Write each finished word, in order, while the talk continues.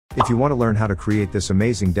If you want to learn how to create this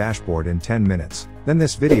amazing dashboard in 10 minutes, then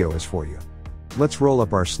this video is for you. Let's roll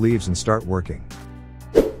up our sleeves and start working.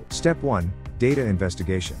 Step 1. Data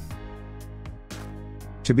investigation.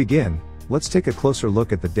 To begin, let's take a closer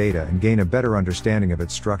look at the data and gain a better understanding of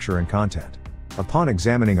its structure and content. Upon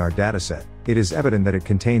examining our dataset, it is evident that it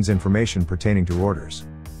contains information pertaining to orders.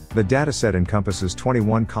 The dataset encompasses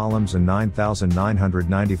 21 columns and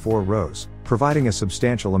 9,994 rows, providing a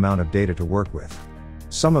substantial amount of data to work with.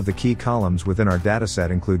 Some of the key columns within our dataset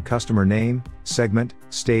include customer name, segment,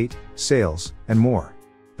 state, sales, and more.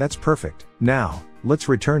 That's perfect. Now, let's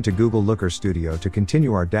return to Google Looker Studio to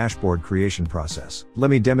continue our dashboard creation process.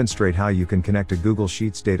 Let me demonstrate how you can connect a Google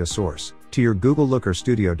Sheets data source to your Google Looker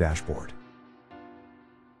Studio dashboard.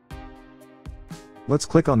 Let's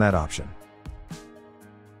click on that option.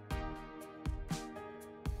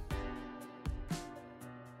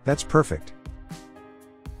 That's perfect.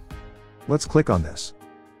 Let's click on this.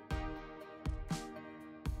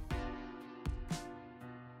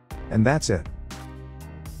 And that's it.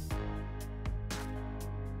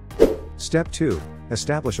 Step 2.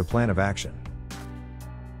 Establish a plan of action.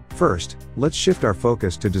 First, let's shift our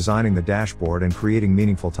focus to designing the dashboard and creating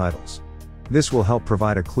meaningful titles. This will help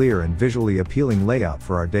provide a clear and visually appealing layout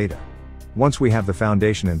for our data. Once we have the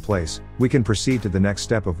foundation in place, we can proceed to the next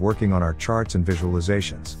step of working on our charts and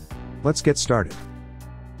visualizations. Let's get started.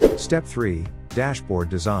 Step 3. Dashboard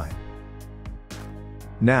design.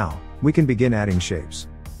 Now, we can begin adding shapes.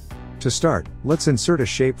 To start, let's insert a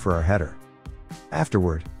shape for our header.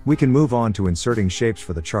 Afterward, we can move on to inserting shapes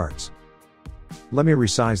for the charts. Let me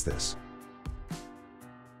resize this.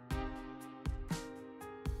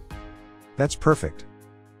 That's perfect.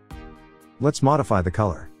 Let's modify the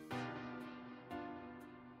color.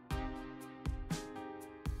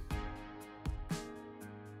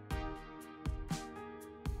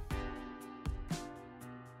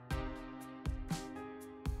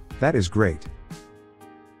 That is great.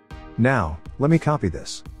 Now, let me copy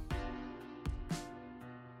this.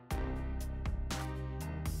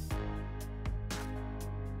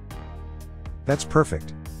 That's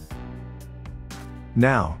perfect.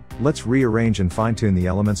 Now, let's rearrange and fine-tune the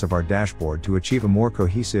elements of our dashboard to achieve a more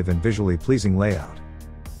cohesive and visually pleasing layout.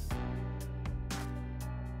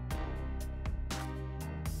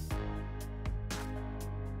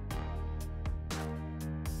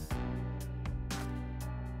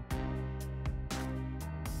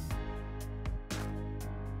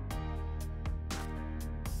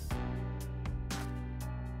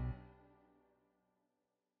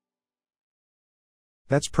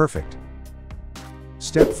 That's perfect.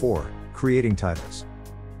 Step 4. Creating titles.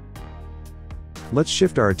 Let's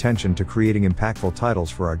shift our attention to creating impactful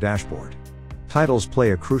titles for our dashboard. Titles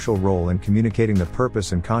play a crucial role in communicating the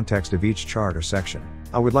purpose and context of each chart or section.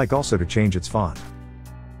 I would like also to change its font.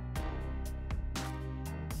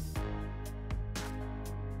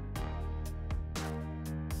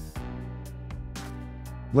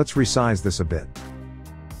 Let's resize this a bit.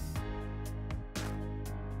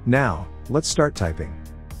 Now, let's start typing.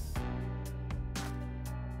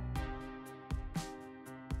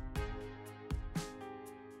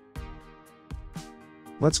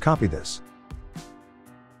 Let's copy this.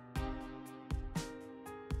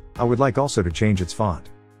 I would like also to change its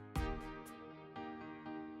font.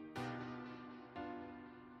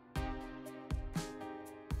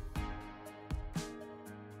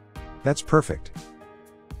 That's perfect.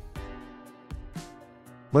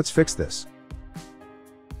 Let's fix this.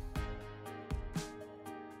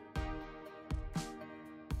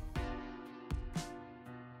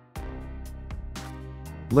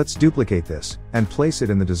 Let's duplicate this, and place it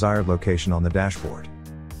in the desired location on the dashboard.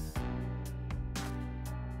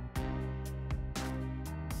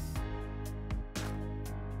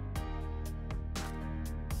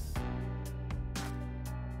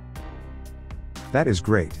 That is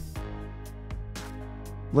great.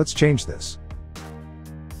 Let's change this.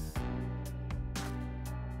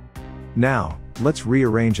 Now, let's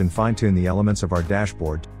rearrange and fine-tune the elements of our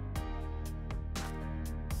dashboard.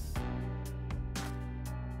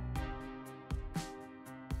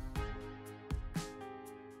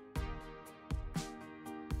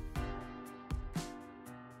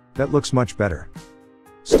 That looks much better.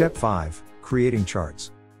 Step 5. Creating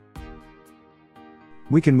charts.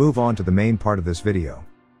 We can move on to the main part of this video.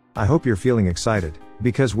 I hope you're feeling excited,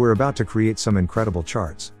 because we're about to create some incredible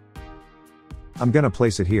charts. I'm gonna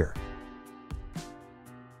place it here.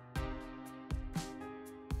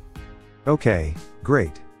 Okay,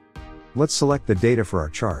 great. Let's select the data for our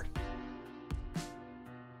chart.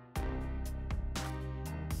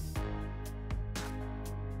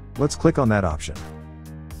 Let's click on that option.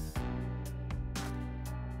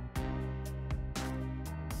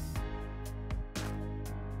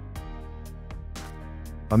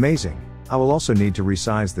 Amazing. I will also need to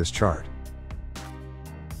resize this chart.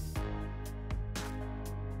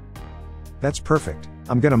 That's perfect.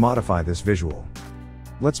 I'm gonna modify this visual.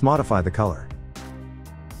 Let's modify the color.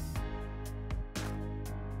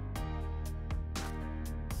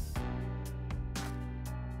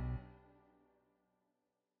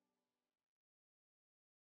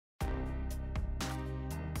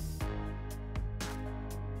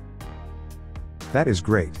 That is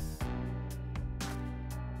great.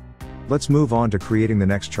 Let's move on to creating the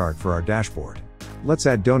next chart for our dashboard. Let's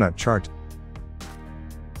add donut chart.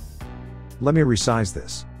 Let me resize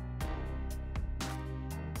this.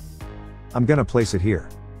 I'm gonna place it here.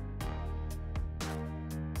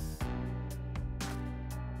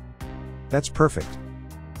 That's perfect.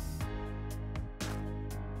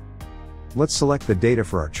 Let's select the data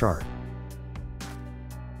for our chart.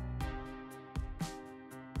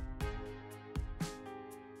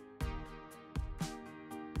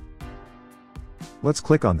 Let's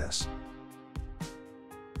click on this.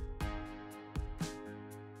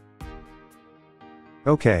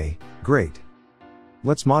 Okay, great.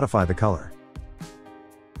 Let's modify the color.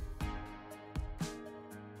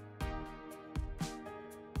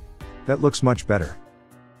 That looks much better.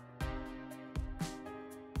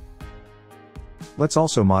 Let's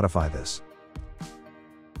also modify this.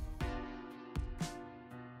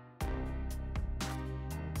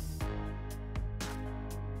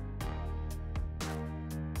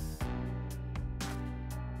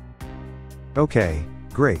 Okay,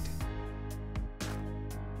 great.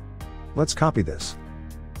 Let's copy this.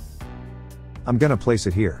 I'm gonna place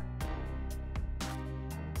it here.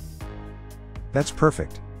 That's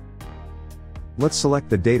perfect. Let's select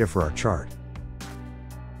the data for our chart.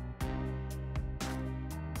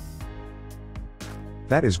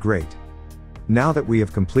 That is great. Now that we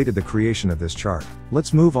have completed the creation of this chart,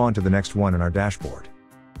 let's move on to the next one in our dashboard.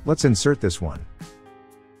 Let's insert this one.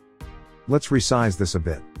 Let's resize this a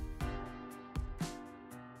bit.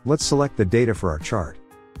 Let's select the data for our chart.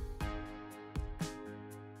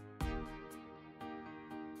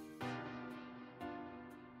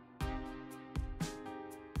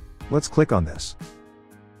 Let's click on this.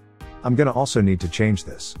 I'm gonna also need to change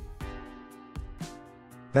this.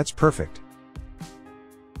 That's perfect.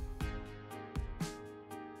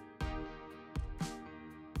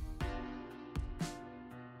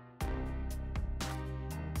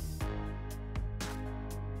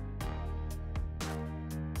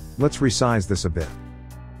 Let's resize this a bit.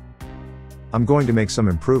 I'm going to make some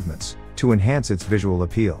improvements to enhance its visual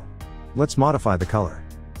appeal. Let's modify the color.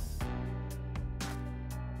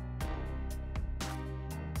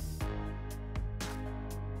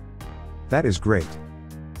 That is great.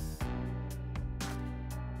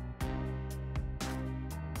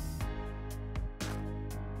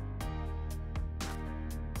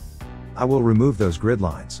 I will remove those grid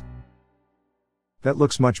lines. That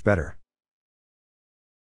looks much better.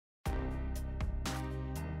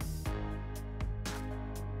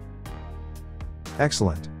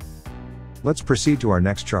 Excellent. Let's proceed to our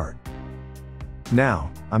next chart.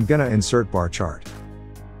 Now, I'm gonna insert bar chart.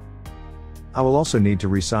 I will also need to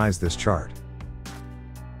resize this chart.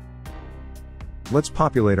 Let's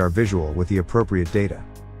populate our visual with the appropriate data.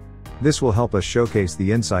 This will help us showcase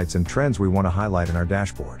the insights and trends we want to highlight in our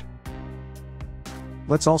dashboard.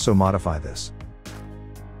 Let's also modify this.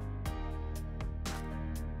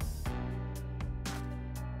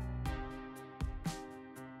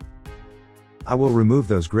 I will remove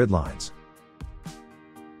those grid lines.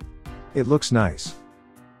 It looks nice.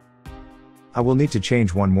 I will need to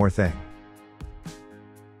change one more thing.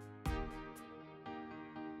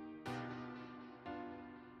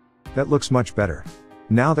 That looks much better.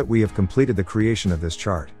 Now that we have completed the creation of this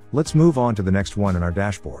chart, let's move on to the next one in our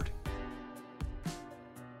dashboard.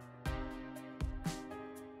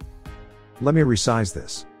 Let me resize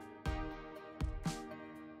this.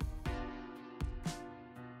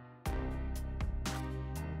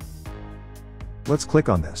 Let's click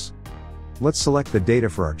on this. Let's select the data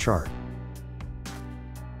for our chart.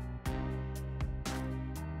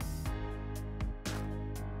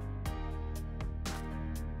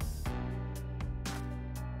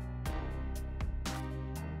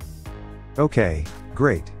 Okay,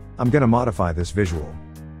 great. I'm gonna modify this visual.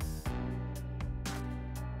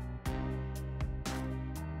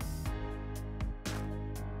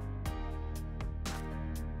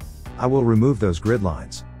 I will remove those grid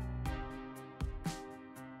lines.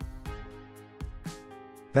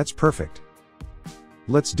 That's perfect.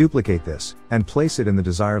 Let's duplicate this and place it in the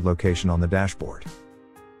desired location on the dashboard.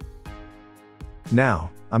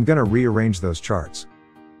 Now, I'm gonna rearrange those charts.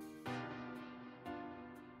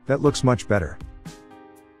 That looks much better.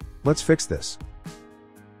 Let's fix this.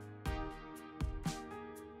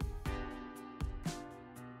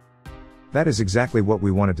 That is exactly what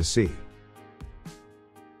we wanted to see.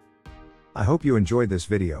 I hope you enjoyed this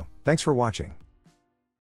video. Thanks for watching.